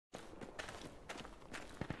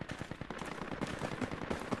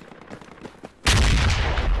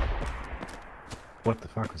What the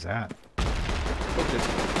fuck was that?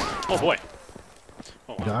 Oh boy.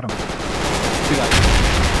 Oh, wow. Got him. See that?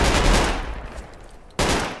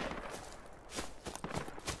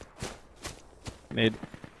 Mid.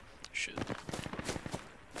 Shit.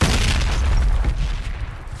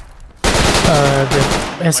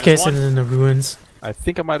 The SK's one. in the ruins. I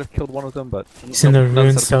think I might have killed one of them, but He's in the none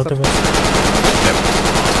ruins set up, south of set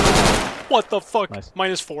us. What the fuck? Nice.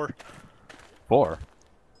 -4. 4.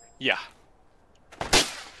 Yeah.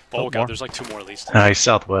 Oh, Oh god, more. there's like 2 more at least. He's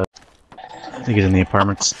southwest. I think he's in the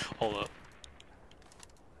apartments. Hold up.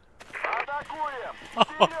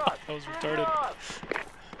 That was retarded.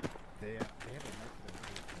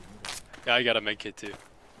 Yeah, I got a med kit too.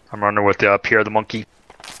 I'm running with the Pierre the monkey.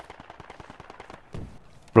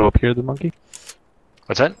 Bro, Pierre the monkey?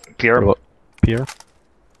 What's that? Pierre? Bro, Pierre?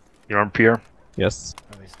 You remember Pierre? Yes.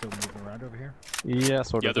 Are they still moving around over here? Yeah,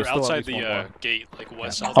 sort of. Yeah, they're There's still at outside least the one more. gate, like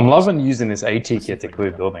west south. I'm loving using this AT kit to clear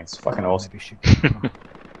buildings. Fucking awesome. Maybe shoot.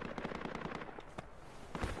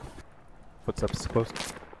 Footsteps close.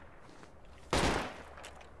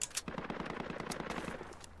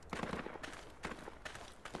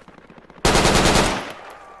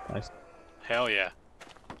 Nice. Hell yeah.